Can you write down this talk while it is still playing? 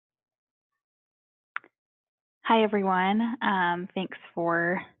Hi, everyone. Thanks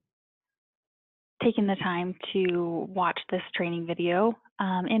for taking the time to watch this training video.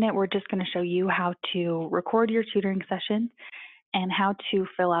 In it, we're just going to show you how to record your tutoring sessions and how to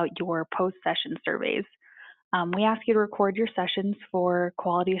fill out your post-session surveys. We ask you to record your sessions for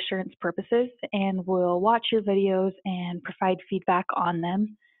quality assurance purposes, and we'll watch your videos and provide feedback on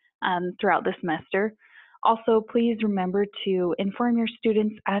them throughout the semester. Also, please remember to inform your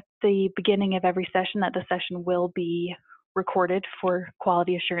students at the beginning of every session that the session will be recorded for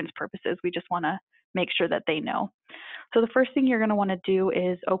quality assurance purposes. We just want to make sure that they know. So the first thing you're going to want to do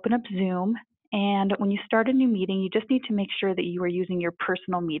is open up Zoom, and when you start a new meeting, you just need to make sure that you are using your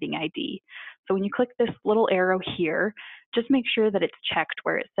personal meeting ID. So when you click this little arrow here, just make sure that it's checked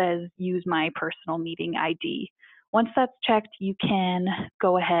where it says use my personal meeting ID. Once that's checked, you can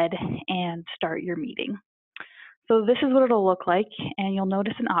go ahead and start your meeting. So this is what it'll look like, and you'll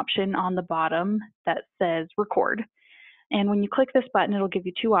notice an option on the bottom that says record. And when you click this button, it'll give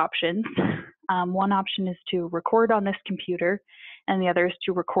you two options. One option is to record on this computer, and the other is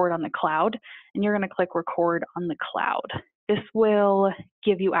to record on the cloud. And you're going to click record on the cloud. This will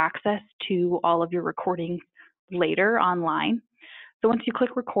give you access to all of your recordings later online. So once you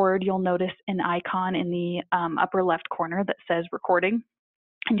click record, you'll notice an icon in the upper left corner that says recording.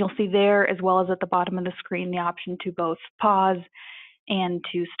 And you'll see there, as well as at the bottom of the screen, the option to both pause and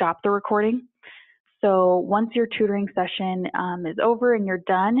to stop the recording. So once your tutoring session is over and you're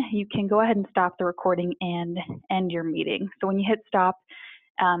done, you can go ahead and stop the recording and end your meeting. So when you hit stop,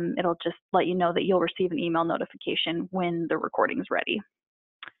 it'll just let you know that you'll receive an email notification when the recording's ready.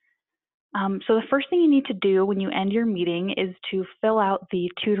 So the first thing you need to do when you end your meeting is to fill out the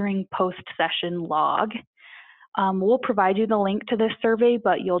tutoring post-session log. We'll provide you the link to this survey,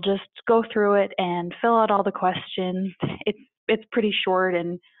 but you'll just go through it and fill out all the questions. It's pretty short,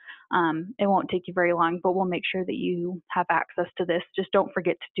 and it won't take you very long, but we'll make sure that you have access to this. Just don't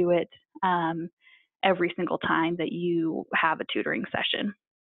forget to do it every single time that you have a tutoring session.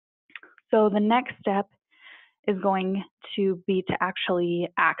 So the next step is going to be to actually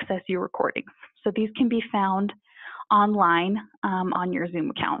access your recordings. So these can be found online on your Zoom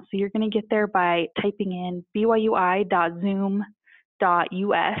account. So you're going to get there by typing in byui.zoom.us,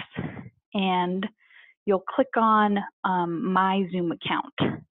 and you'll click on My Zoom Account.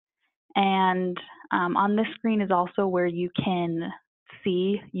 And on this screen is also where you can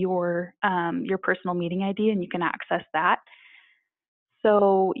see your personal meeting ID, and you can access that.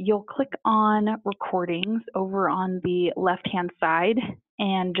 So you'll click on recordings over on the left-hand side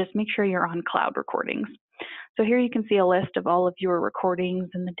and just make sure you're on cloud recordings. So here you can see a list of all of your recordings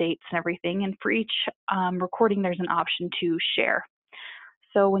and the dates and everything. And for each recording, there's an option to share.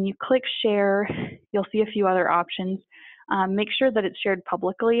 So when you click share, you'll see a few other options. Make sure that it's shared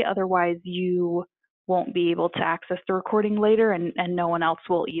publicly, otherwise you won't be able to access the recording later, and no one else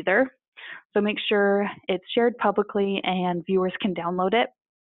will either. So make sure it's shared publicly and viewers can download it.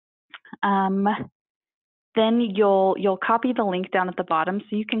 Then you'll copy the link down at the bottom.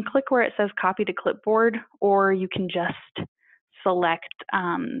 So you can click where it says copy to clipboard, or you can just select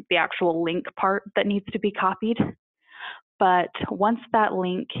the actual link part that needs to be copied. But once that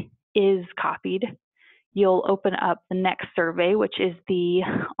link is copied, you'll open up the next survey, which is the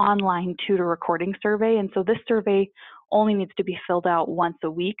online tutor recording survey. And so this survey only needs to be filled out once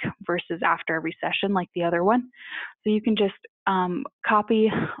a week versus after every session like the other one. So you can just copy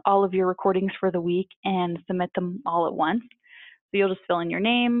all of your recordings for the week and submit them all at once. So you'll just fill in your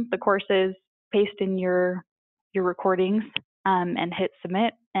name, the courses, paste in your recordings, and hit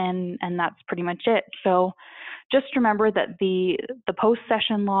submit, and that's pretty much it. So just remember that the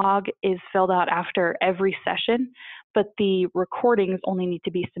post-session log is filled out after every session, but the recordings only need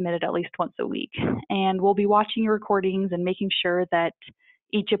to be submitted at least once a week. And we'll be watching your recordings and making sure that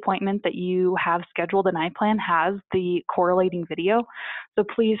each appointment that you have scheduled in iPlan has the correlating video. So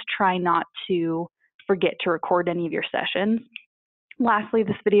please try not to forget to record any of your sessions. Lastly,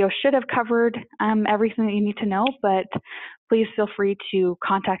 this video should have covered everything that you need to know, but please feel free to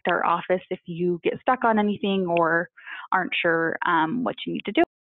contact our office if you get stuck on anything or aren't sure what you need to do.